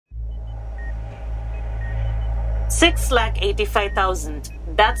685,000.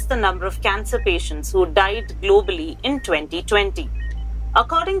 That's the number of cancer patients who died globally in 2020.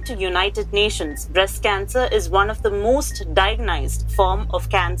 According to United Nations, breast cancer is one of the most diagnosed form of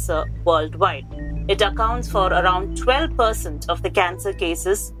cancer worldwide. It accounts for around 12% of the cancer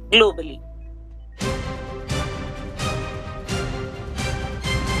cases globally.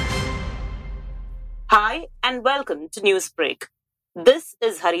 Hi and welcome to Newsbreak. This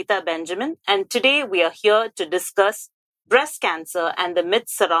is Harita Benjamin, and today we are here to discuss breast cancer and the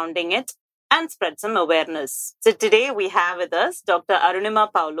myths surrounding it and spread some awareness. So today we have with us Dr. Arunima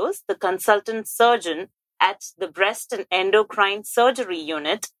Poulose, the consultant surgeon at the Breast and Endocrine Surgery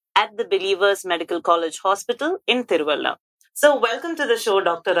Unit at the Believers Medical College Hospital in Tiruvalla. So welcome to the show,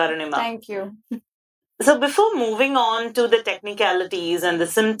 Dr. Arunima. Thank you. So before moving on to the technicalities and the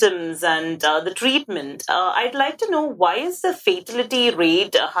symptoms and the treatment, I'd like to know, why is the fatality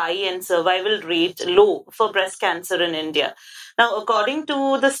rate high and survival rate low for breast cancer in India? Now, according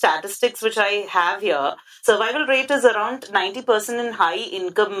to the statistics which I have here, survival rate is around 90% in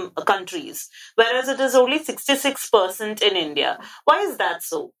high-income countries, whereas it is only 66% in India. Why is that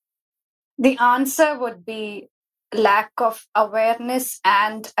so? The answer would be lack of awareness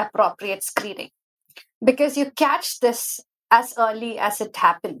and appropriate screening. Because you catch this as early as it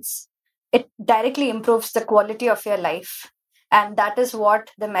happens, it directly improves the quality of your life. And that is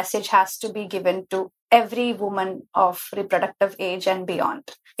what the message has to be given to every woman of reproductive age and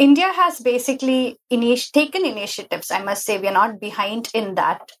beyond. India has basically taken initiatives. I must say, we are not behind in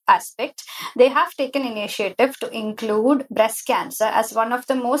that aspect. They have taken initiative to include breast cancer as one of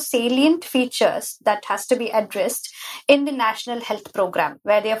the most salient features that has to be addressed in the National Health Program,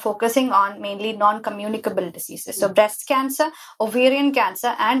 where they are focusing on mainly non-communicable diseases. So breast cancer, ovarian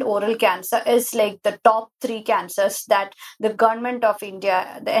cancer, and oral cancer is like the top 3 cancers that the government of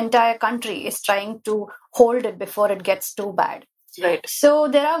India, the entire country, is trying to hold it before it gets too bad. Right. So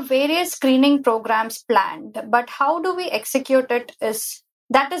there are various screening programs planned, but how do we execute it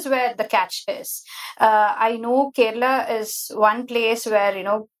that is where the catch is. I know Kerala is one place where,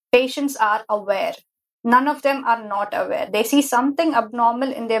 patients are aware. None of them are not aware. They see something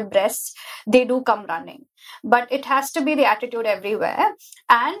abnormal in their breasts, they do come running. But it has to be the attitude everywhere.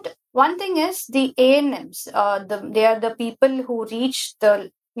 And one thing is the ANMs, they are the people who reach the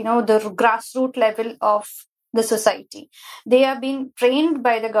grassroots level of the society. They are being trained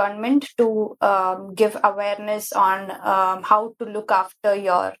by the government to give awareness on how to look after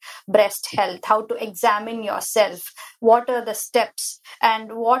your breast health, how to examine yourself, what are the steps,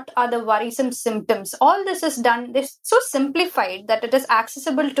 and what are the worrisome symptoms. All this is done, this so simplified that it is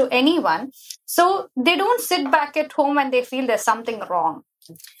accessible to anyone. So they don't sit back at home and they feel there's something wrong.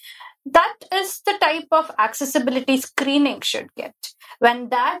 That is the type of accessibility screening should get. When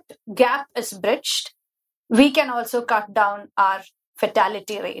that gap is bridged, we can also cut down our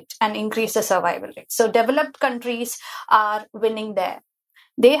fatality rate and increase the survival rate. So developed countries are winning there.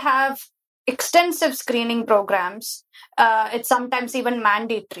 They have extensive screening programs. It's sometimes even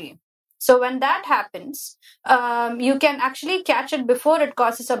mandatory. So when that happens, you can actually catch it before it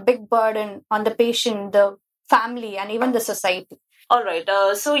causes a big burden on the patient, the family, and even the society. All right.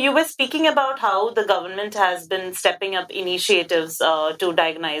 So you were speaking about how the government has been stepping up initiatives to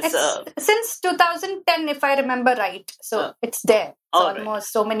diagnose. Since 2010, if I remember right. So it's there. It's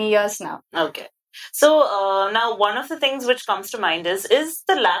almost so many years now. Okay. So now one of the things which comes to mind is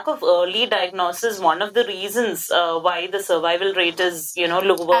the lack of early diagnosis one of the reasons why the survival rate is,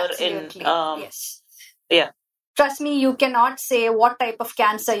 lower? Absolutely. Yes. Yeah. Trust me, you cannot say what type of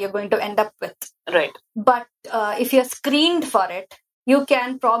cancer you're going to end up with. Right. But if you're screened for it, you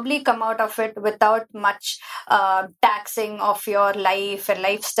can probably come out of it without much taxing of your life and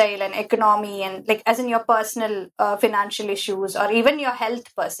lifestyle and economy, and as in your personal financial issues or even your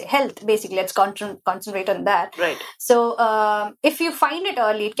health per se. Health, basically, let's concentrate on that. Right. So if you find it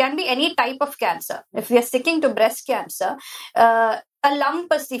early, it can be any type of cancer. If we are sticking to breast cancer, a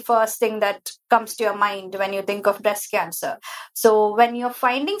lump is the first thing that comes to your mind when you think of breast cancer. So when you're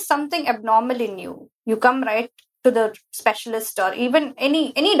finding something abnormal in you, you come right to the specialist, or even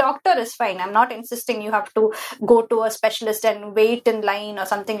any doctor is fine. I'm not insisting you have to go to a specialist and wait in line or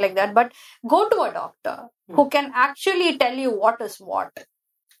something like that, but go to a doctor who can actually tell you what is what.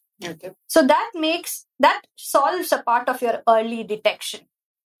 Okay. So that solves a part of your early detection,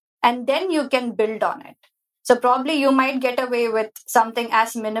 and then you can build on it. So probably you might get away with something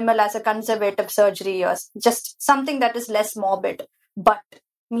as minimal as a conservative surgery or just something that is less morbid, but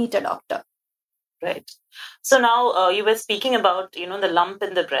meet a doctor. Right. So now you were speaking about, the lump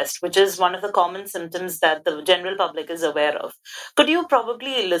in the breast, which is one of the common symptoms that the general public is aware of. Could you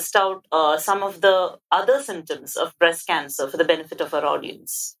probably list out some of the other symptoms of breast cancer for the benefit of our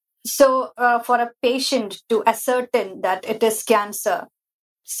audience? So, for a patient to ascertain that it is cancer,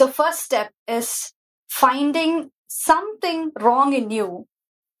 so first step is finding something wrong in you,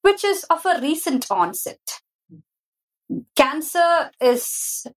 which is of a recent onset. Cancer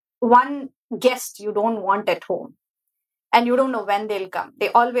is one guest you don't want at home, and you don't know when they'll come. They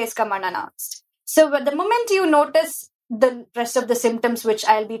always come unannounced. So the moment you notice the rest of the symptoms, which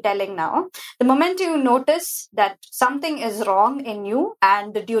I'll be telling now, the moment you notice that something is wrong in you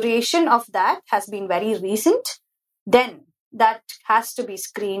and the duration of that has been very recent, then that has to be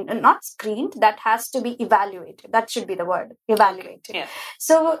screened, not screened, that has to be evaluated. That should be the word, evaluated. Yeah.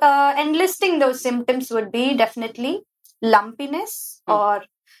 So enlisting those symptoms would be definitely lumpiness, or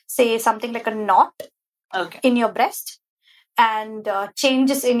say something like a knot in your breast, and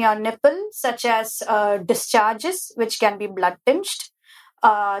changes in your nipple, such as discharges, which can be blood tinged,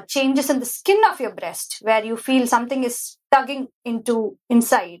 changes in the skin of your breast, where you feel something is tugging into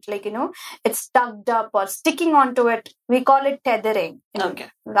inside, like, it's tugged up or sticking onto it. We call it tethering in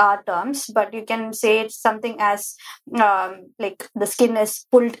our terms, but you can say it's something as like the skin is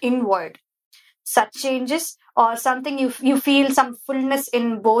pulled inward. Such changes, or something you feel some fullness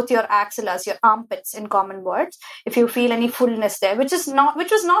in both your axillas, your armpits, in common words. If you feel any fullness there, which was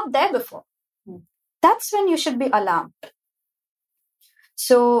not there before, that's when you should be alarmed.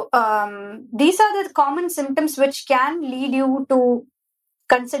 So these are the common symptoms which can lead you to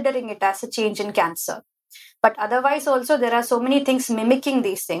considering it as a change in cancer. But otherwise also there are so many things mimicking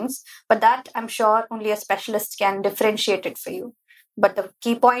these things, but that I'm sure only a specialist can differentiate it for you. But the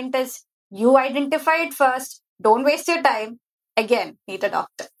key point is, you identify it first. Don't waste your time. Again, meet a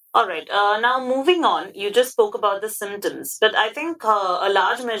doctor. All right. Now, moving on, you just spoke about the symptoms, but I think a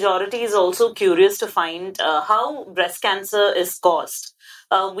large majority is also curious to find how breast cancer is caused.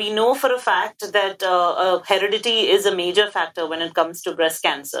 We know for a fact that heredity is a major factor when it comes to breast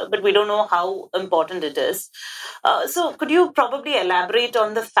cancer, but we don't know how important it is. So could you probably elaborate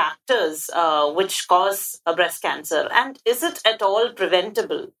on the factors which cause breast cancer, and is it at all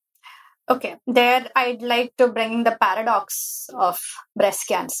preventable? Okay, there I'd like to bring the paradox of breast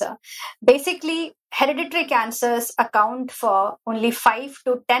cancer. Basically, hereditary cancers account for only 5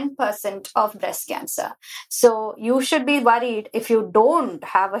 to 10% of breast cancer. So you should be worried if you don't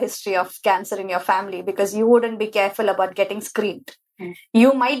have a history of cancer in your family, because you wouldn't be careful about getting screened.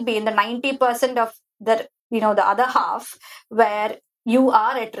 You might be in the 90% of the other half where you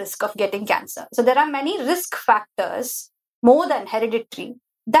are at risk of getting cancer. So there are many risk factors more than hereditary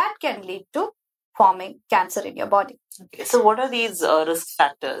that can lead to forming cancer in your body. Okay, so what are these risk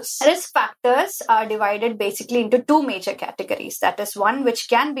factors? Risk factors are divided basically into two major categories. That is, one which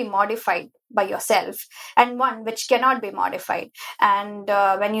can be modified by yourself and one which cannot be modified. And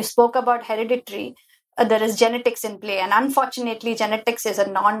when you spoke about hereditary, there is genetics in play. And unfortunately, genetics is a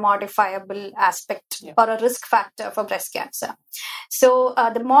non-modifiable aspect or a risk factor for breast cancer. So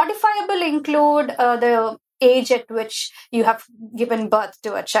the modifiable include the age at which you have given birth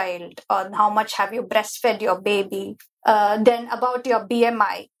to a child, or how much have you breastfed your baby, then about your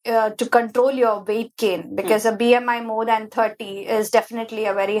BMI to control your weight gain, because a BMI more than 30 is definitely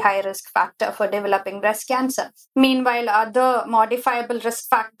a very high risk factor for developing breast cancer. Meanwhile, other modifiable risk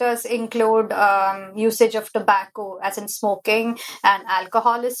factors include usage of tobacco, as in smoking, and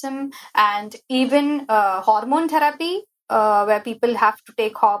alcoholism, and even hormone therapy, where people have to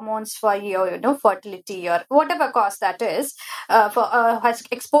take hormones for your, fertility or whatever cause that is. Has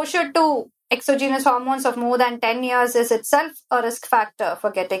exposure to exogenous hormones of more than 10 years is itself a risk factor for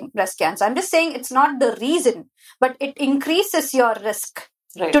getting breast cancer. I'm just saying it's not the reason, but it increases your risk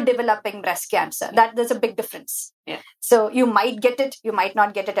to developing breast cancer. That there's a big difference. So you might get it, you might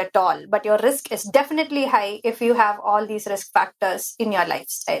not get it at all, but your risk is definitely high if you have all these risk factors in your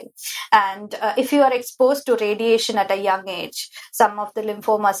lifestyle. And if you are exposed to radiation at a young age, some of the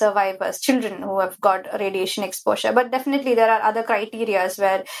lymphoma survivors, children who have got radiation exposure, but definitely there are other criteria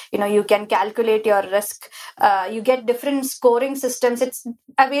where, you can calculate your risk. You get different scoring systems. It's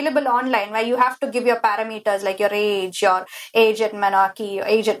available online, where you have to give your parameters like your age at menarche, your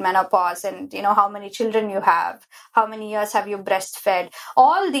age at menopause, and, how many children you have. How many years have you breastfed?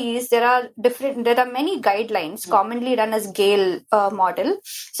 All these, there are many guidelines commonly run as Gale model.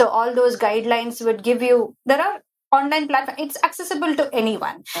 So all those guidelines would give you, there are online platform. It's accessible to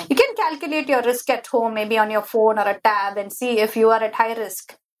anyone. You can calculate your risk at home, maybe on your phone or a tab, and see if you are at high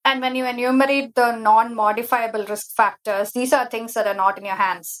risk. And when you enumerate the non-modifiable risk factors, these are things that are not in your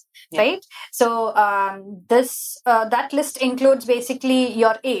hands, right? So that list includes basically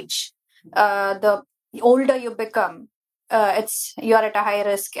your age. The older you become, you're at a high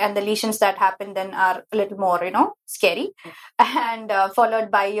risk, and the lesions that happen then are a little more, scary. And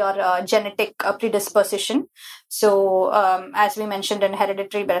followed by your genetic predisposition. So as we mentioned in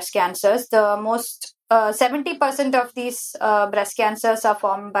hereditary breast cancers, the most 70% of these breast cancers are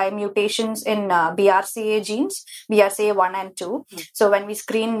formed by mutations in BRCA genes, BRCA 1 and 2. So when we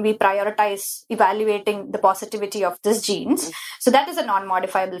screen, we prioritize evaluating the positivity of these genes. So that is a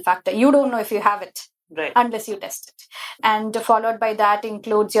non-modifiable factor. You don't know if you have it. Right. Unless you test it. And followed by that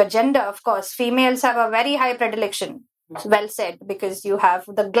includes your gender, of course. Females have a very high predilection. Well said, because you have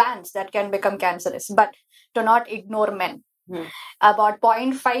the glands that can become cancerous. But do not ignore men. About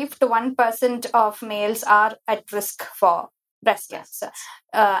 0.5 to 1% of males are at risk for breast cancer.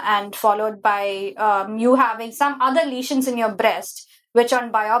 And followed by you having some other lesions in your breast, which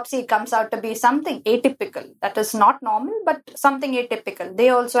on biopsy comes out to be something atypical. That is not normal, but something atypical. They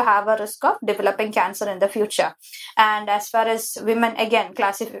also have a risk of developing cancer in the future. And as far as women, again,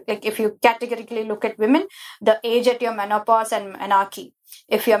 if you categorically look at women, the age at your menopause and menarche.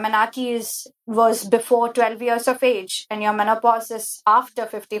 If your menarche was before 12 years of age and your menopause is after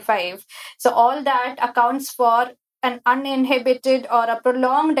 55, so all that accounts for an uninhibited or a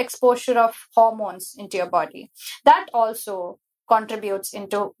prolonged exposure of hormones into your body. That also contributes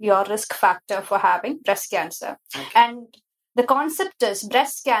into your risk factor for having breast cancer. And the concept is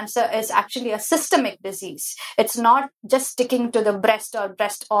breast cancer is actually a systemic disease. It's not just sticking to the breast or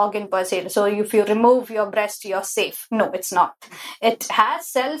breast organ per se. So if you remove your breast, you're safe. No, it's not. It has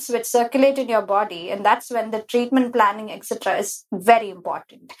cells which circulate in your body, and that's when the treatment planning, etc., is very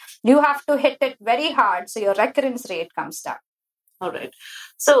important. You have to hit it very hard so your recurrence rate comes down. All right.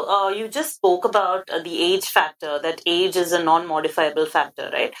 So you just spoke about the age factor, that age is a non-modifiable factor,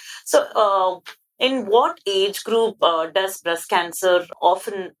 right? So in what age group does breast cancer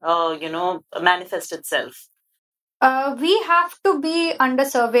often, manifest itself? We have to be under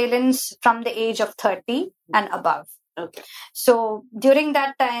surveillance from the age of 30 and above. Okay. So during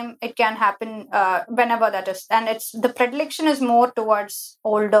that time, it can happen whenever that is. And the predilection is more towards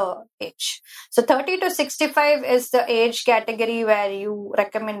older age. So 30 to 65 is the age category where you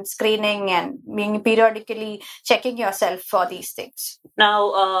recommend screening and being periodically checking yourself for these things.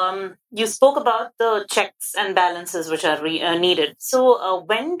 Now, you spoke about the checks and balances which are needed. So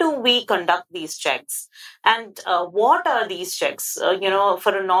when do we conduct these checks? And what are these checks?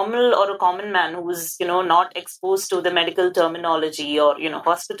 For a normal or a common man who's, not exposed to the medical terminology or,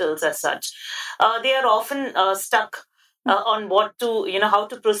 hospitals as such, they are often stuck on how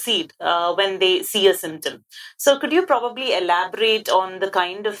to proceed when they see a symptom. So could you probably elaborate on the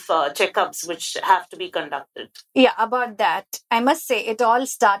kind of checkups which have to be conducted? Yeah, about that, I must say it all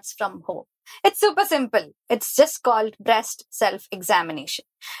starts from home. It's super simple. It's just called breast self-examination.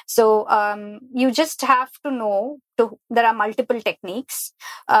 So you just have to know, there are multiple techniques.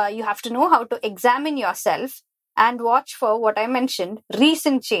 You have to know how to examine yourself and watch for what I mentioned,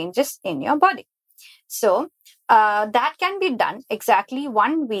 recent changes in your body. So that can be done exactly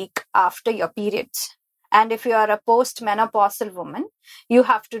 1 week after your periods. And if you are a post-menopausal woman, you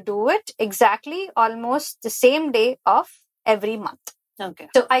have to do it exactly almost the same day of every month. Okay.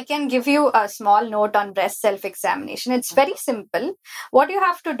 So I can give you a small note on breast self-examination. It's very simple. What you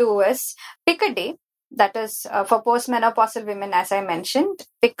have to do is pick a day. That is for postmenopausal women, as I mentioned,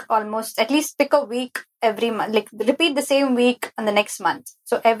 at least pick a week every month, like repeat the same week and the next month.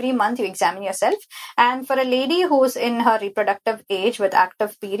 So every month you examine yourself. And for a lady who's in her reproductive age with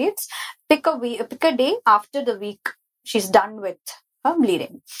active periods, pick a day after the week she's done with her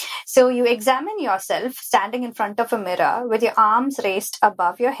bleeding. So you examine yourself standing in front of a mirror with your arms raised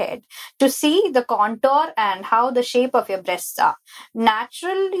above your head to see the contour and how the shape of your breasts are.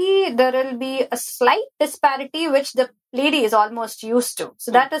 Naturally, there will be a slight disparity which the lady is almost used to.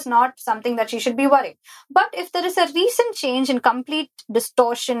 So that is not something that she should be worried. But if there is a recent change in complete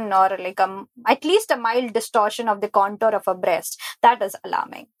distortion or at least a mild distortion of the contour of a breast, that is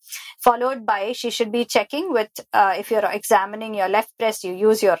alarming. Followed by, she should be checking with, if you're examining your left breast, you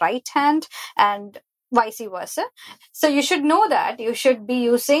use your right hand and vice versa. So you should know that you should be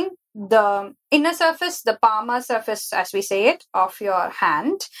using the inner surface, the palmar surface, as we say it, of your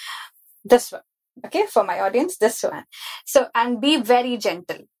hand. This one. Okay, for my audience, this one. So, and be very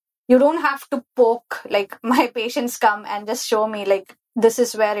gentle. You don't have to poke, like my patients come and just show me, like, this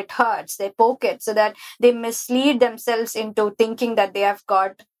is where it hurts. They poke it so that they mislead themselves into thinking that they have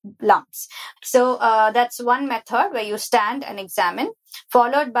got lumps. So that's one method where you stand and examine,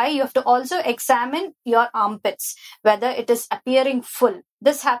 followed by you have to also examine your armpits, whether it is appearing full.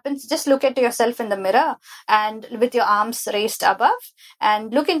 This happens, just look at yourself in the mirror and with your arms raised above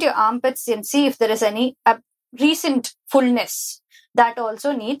and look into your armpits and see if there is any recent fullness. That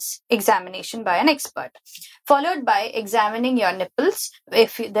also needs examination by an expert. Followed by examining your nipples,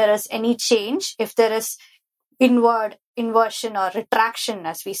 if there is any change, if there is inversion or retraction,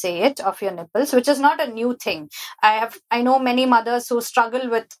 as we say it, of your nipples, which is not a new thing. I know many mothers who struggle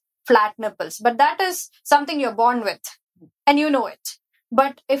with flat nipples, but that is something you're born with and you know it.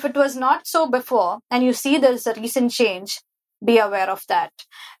 But if it was not so before and you see there's a recent change, be aware of that.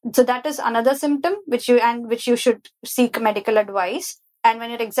 So that is another symptom which you should seek medical advice. And when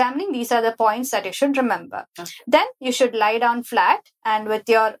you're examining, these are the points that you should remember. Okay. Then you should lie down flat and with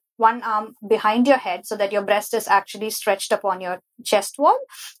your one arm behind your head so that your breast is actually stretched upon your chest wall,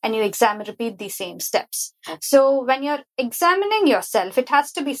 and you repeat these same steps. Okay. So when you're examining yourself, it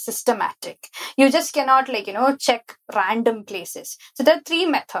has to be systematic. You just cannot check random places. So there are 3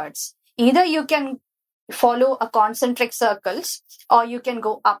 methods. Either you can follow a concentric circles, or you can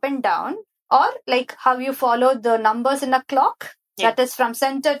go up and down, or like how you follow the numbers in a clock. Yeah. That is from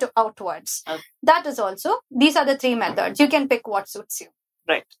center to outwards. Okay. That is also, these are the 3 methods. You can pick what suits you.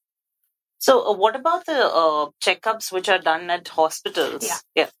 Right. So what about the checkups which are done at hospitals?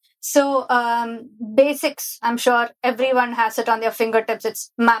 Yeah. So basics, I'm sure everyone has it on their fingertips.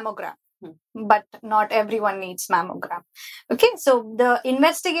 It's mammogram. But not everyone needs mammogram. Okay. So the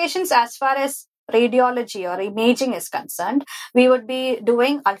investigations as far as radiology or imaging is concerned, we would be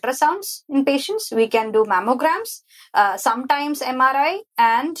doing ultrasounds in patients. We can do mammograms, sometimes MRI,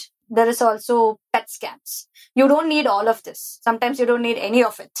 and there is also PET scans. You don't need all of this. Sometimes you don't need any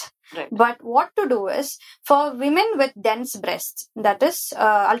of it. Right. But what to do is, for women with dense breasts, that is,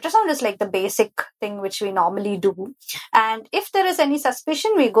 ultrasound is like the basic thing which we normally do. And if there is any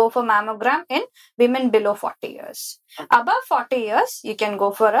suspicion, we go for mammogram in women below 40 years. Okay. Above 40 years, you can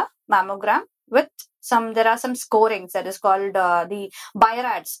go for a mammogram with there are some scorings that is called the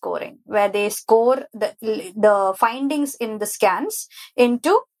BI-RAD scoring, where they score the findings in the scans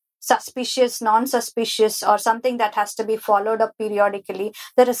into suspicious, non-suspicious, or something that has to be followed up periodically.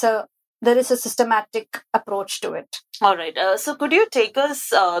 There is a systematic approach to it. All right. So could you take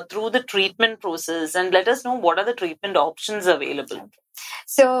us through the treatment process and let us know what are the treatment options available? Okay.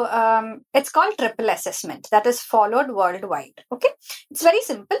 So it's called triple assessment that is followed worldwide. Okay. It's very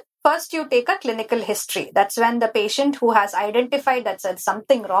simple. First, you take a clinical history. That's when the patient who has identified that there's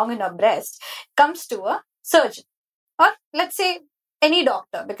something wrong in her breast comes to a surgeon, or let's say any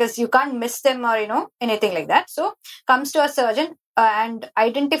doctor, because you can't miss them or anything like that. So comes to a surgeon and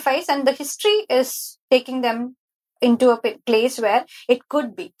identifies, and the history is taking them into a place where it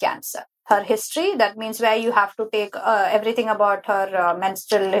could be cancer. Her history, that means where you have to take everything about her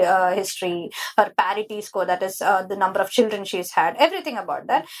menstrual history, her parity score, that is the number of children she's had, everything about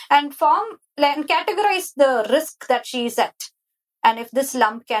that, and categorize the risk that she's at, and if this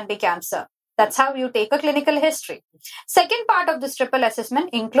lump can be cancer. That's how you take a clinical history. Second part of this triple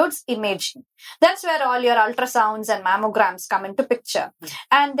assessment includes imaging. That's where all your ultrasounds and mammograms come into picture.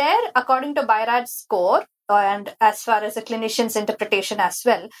 And there, according to BI-RAD score, and as far as the clinician's interpretation as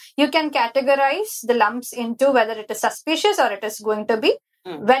well, you can categorize the lumps into whether it is suspicious or it is going to be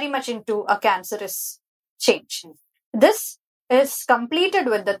very much into a cancerous change. This is completed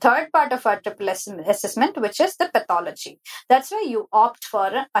with the third part of our triple assessment, which is the pathology. That's where you opt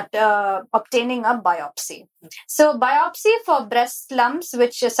for obtaining a biopsy. So biopsy for breast lumps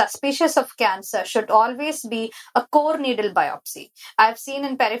which is suspicious of cancer should always be a core needle biopsy. I've seen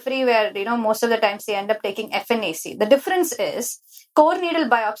in periphery where most of the times they end up taking FNAC. The difference is core needle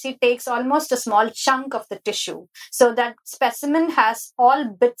biopsy takes almost a small chunk of the tissue, so that specimen has all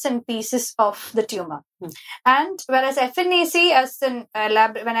bits and pieces of the tumor. And whereas FNAC,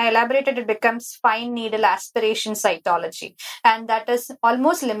 when I elaborated, it becomes fine needle aspiration cytology, and that is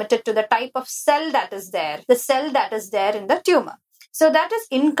almost limited to the type of cell that is there, the cell that is there in the tumor. So that is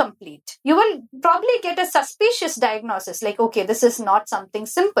incomplete. You will probably get a suspicious diagnosis, like, okay, this is not something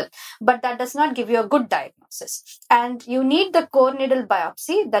simple, but that does not give you a good diagnosis. And you need the core needle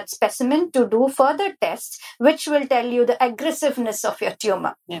biopsy, that specimen, to do further tests, which will tell you the aggressiveness of your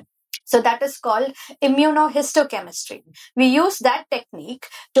tumor. Yeah. So that is called immunohistochemistry. We use that technique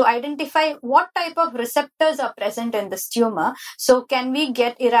to identify what type of receptors are present in this tumor. So can we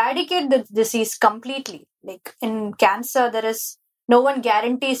eradicate the disease completely? Like in cancer, no one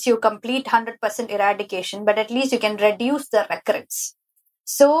guarantees you complete 100% eradication, but at least you can reduce the recurrence.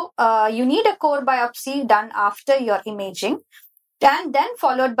 So you need a core biopsy done after your imaging, and then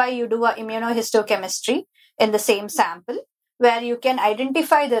followed by you do a immunohistochemistry in the same sample, where you can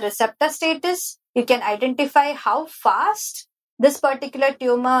identify the receptor status, you can identify how fast this particular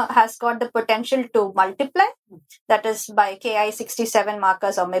tumor has got the potential to multiply, that is by Ki67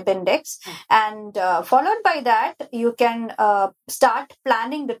 markers or MIB index. And followed by that, you can start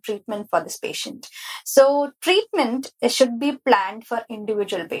planning the treatment for this patient. So treatment should be planned for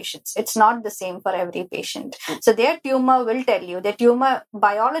individual patients. It's not the same for every patient. So their tumor will tell you, their tumor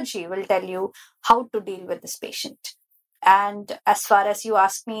biology will tell you how to deal with this patient. And as far as you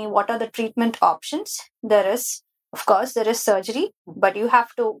ask me, what are the treatment options? Of course, there is surgery, but you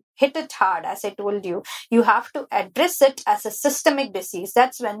have to hit it hard. As I told you, you have to address it as a systemic disease.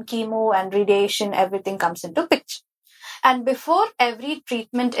 That's when chemo and radiation, everything comes into picture. And before every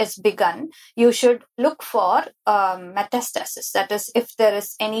treatment is begun, you should look for metastasis. That is, if there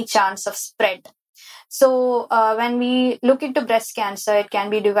is any chance of spread. So when we look into breast cancer, it can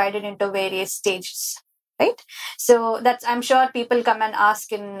be divided into various stages. Right? So that's, I'm sure people come and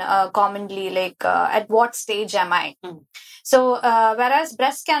ask in commonly, like, at what stage am I? So whereas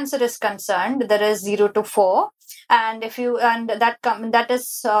breast cancer is concerned, there is 0 to 4. And that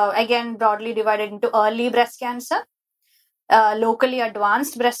is again broadly divided into early breast cancer, locally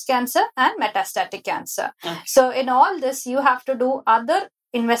advanced breast cancer, and metastatic cancer. So in all this, you have to do other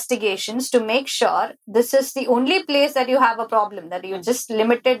investigations to make sure this is the only place that you have a problem, that you're just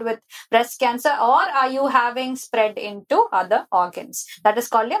limited with breast cancer, or are you having spread into other organs. That is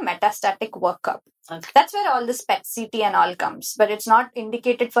called a metastatic workup. That's where all this PET CT and all comes, but it's not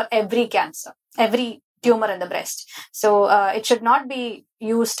indicated for every cancer, every tumor in the breast. So it should not be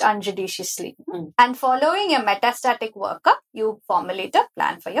used unjudiciously. And following a metastatic workup, you formulate a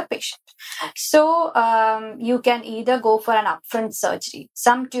plan for your patient. So you can either go for an upfront surgery.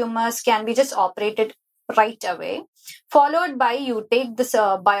 Some tumors can be just operated right away, followed by you take this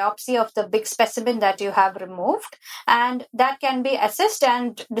biopsy of the big specimen that you have removed, and that can be assessed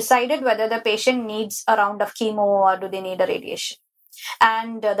and decided whether the patient needs a round of chemo or do they need a radiation.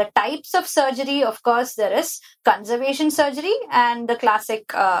 And the types of surgery, of course, there is conservation surgery and the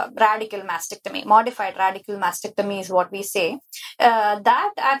classic radical mastectomy. Modified radical mastectomy is what we say.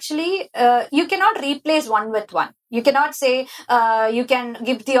 That actually, you cannot replace one with one. You cannot say you can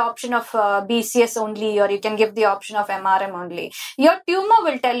give the option of BCS only, or you can give the option of MRM only. Your tumor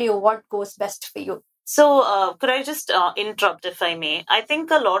will tell you what goes best for you. So, could I just interrupt, if I may? I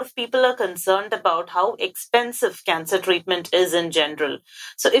think a lot of people are concerned about how expensive cancer treatment is in general.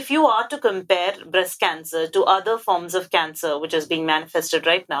 So, if you are to compare breast cancer to other forms of cancer which is being manifested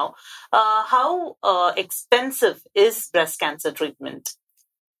right now, how expensive is breast cancer treatment?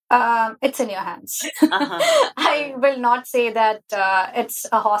 It's in your hands. I will not say that it's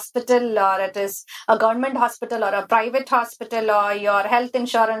a hospital, or it is a government hospital or a private hospital, or your health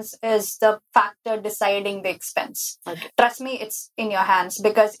insurance is the factor deciding the expense. Trust me, it's in your hands,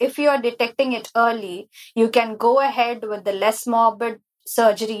 because if you are detecting it early, you can go ahead with the less morbid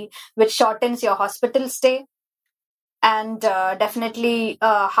surgery, which shortens your hospital stay, and definitely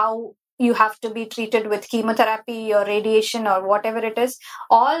how you have to be treated with chemotherapy or radiation or whatever it is.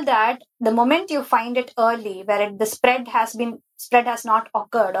 All that, the moment you find it early, where the spread has not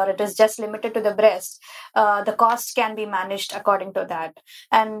occurred, or it is just limited to the breast, the cost can be managed according to that.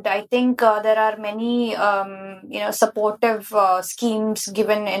 And I think there are many supportive schemes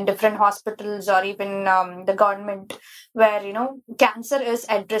given in different hospitals, or even the government, where cancer is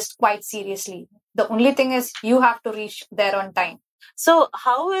addressed quite seriously. The only thing is you have to reach there on time. So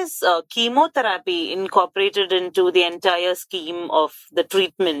how is chemotherapy incorporated into the entire scheme of the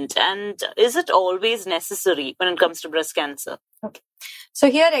treatment, and is it always necessary when it comes to breast cancer? Okay. So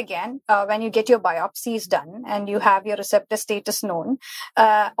here again, when you get your biopsies done and you have your receptor status known,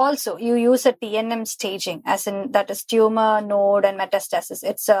 also you use a TNM staging, as in that is tumor, node, and metastasis.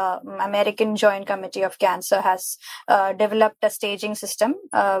 It's American Joint Committee of Cancer has developed a staging system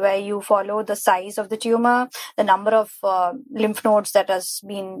where you follow the size of the tumor, the number of lymph nodes that has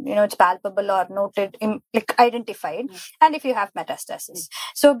been, it's palpable or noted, identified, and if you have metastasis.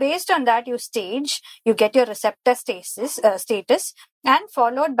 So based on that, you get your receptor status, and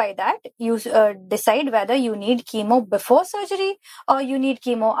followed by that, you decide whether you need chemo before surgery, or you need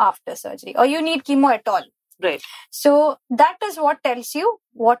chemo after surgery, or you need chemo at all. Right. So that is what tells you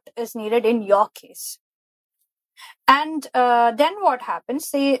what is needed in your case. And then what happens?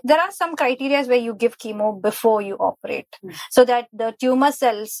 There are some criteria where you give chemo before you operate, so that the tumor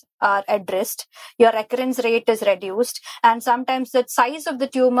cells are addressed, your recurrence rate is reduced, and sometimes the size of the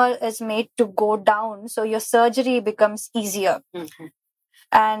tumor is made to go down, so your surgery becomes easier.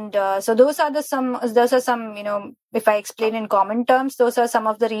 And so those are some, if I explain in common terms, those are some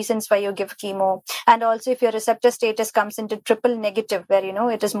of the reasons why you give chemo. And also if your receptor status comes into triple negative, where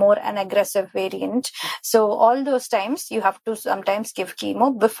it is more an aggressive variant, so all those times you have to sometimes give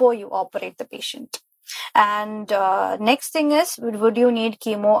chemo before you operate the patient. And next thing is, would you need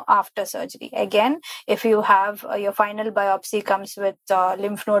chemo after surgery? Again, if you have your final biopsy comes with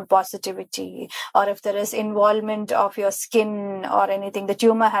lymph node positivity, or if there is involvement of your skin or anything, the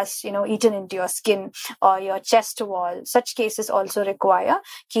tumor has eaten into your skin or your chest wall, such cases also require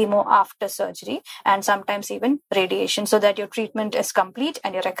chemo after surgery, and sometimes even radiation, so that your treatment is complete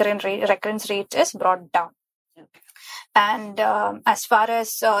and your recurrence rate is brought down. And as far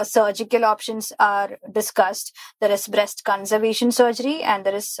as surgical options are discussed, there is breast conservation surgery and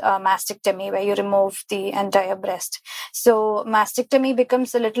there is mastectomy, where you remove the entire breast. So mastectomy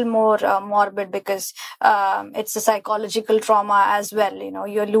becomes a little more morbid because it's a psychological trauma as well.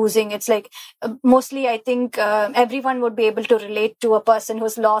 You're losing, it's like mostly I think everyone would be able to relate to a person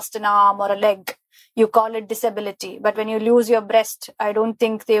who's lost an arm or a leg. You call it disability, but when you lose your breast, I don't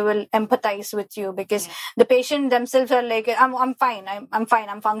think they will empathize with you, because the patient themselves are like, I'm fine, I'm fine,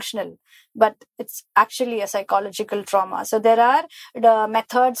 I'm functional, but it's actually a psychological trauma. So there are the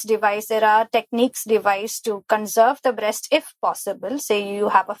methods devised, there are techniques devised to conserve the breast if possible. Say you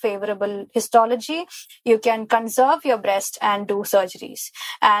have a favorable histology, you can conserve your breast and do surgeries.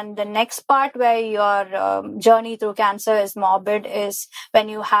 And the next part where your journey through cancer is morbid is when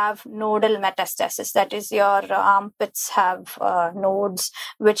you have nodal metastasis. That is, your armpits have nodes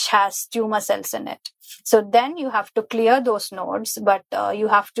which has tumor cells in it. So then you have to clear those nodes, but you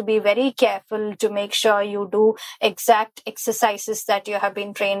have to be very careful to make sure you do exact exercises that you have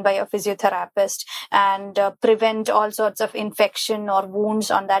been trained by a physiotherapist, and prevent all sorts of infection or wounds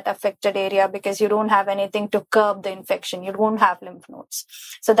on that affected area, because you don't have anything to curb the infection. You don't have lymph nodes.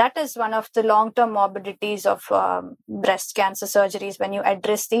 So that is one of the long-term morbidities of breast cancer surgeries, when you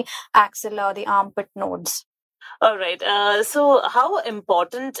address the axilla or the armpit nodes. All right. So how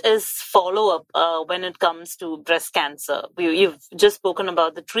important is follow-up when it comes to breast cancer? You've just spoken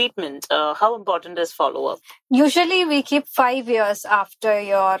about the treatment. How important is follow-up? Usually we keep 5 years after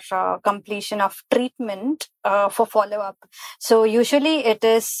your completion of treatment for follow-up. So usually it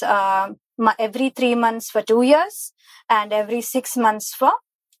is every 3 months for 2 years and every 6 months for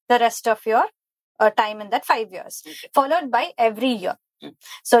the rest of your time in that 5 years, followed by every year.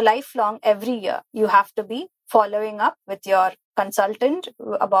 So lifelong, every year, you have to be following up with your consultant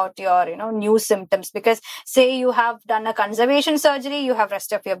about your new symptoms, because say you have done a conservation surgery, you have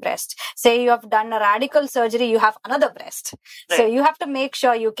rest of your breast. Say you have done a radical surgery, you have another breast. Right. So you have to make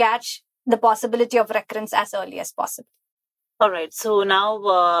sure you catch the possibility of recurrence as early as possible. All right. So now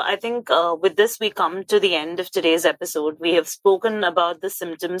I think with this, we come to the end of today's episode. We have spoken about the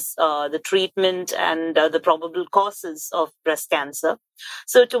symptoms, the treatment, and the probable causes of breast cancer.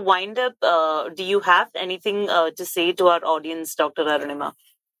 So to wind up, do you have anything to say to our audience, Dr. Arunima?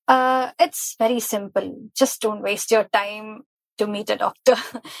 It's very simple. Just don't waste your time to meet a doctor.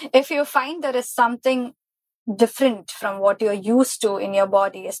 If you find there is something different from what you're used to in your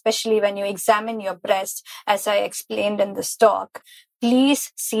body, especially when you examine your breast, as I explained in this talk,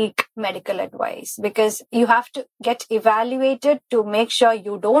 please seek medical advice, because you have to get evaluated to make sure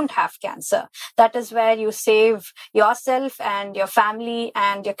you don't have cancer. That is where you save yourself and your family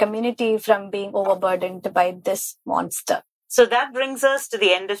and your community from being overburdened by this monster. So that brings us to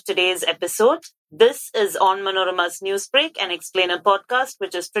the end of today's episode. This is On Manorama's Newsbreak, an explainer podcast,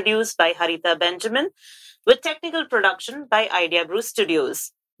 which is produced by Harita Benjamin, with technical production by Idea Brew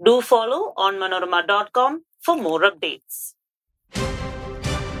Studios. Do follow onmanorama.com for more updates.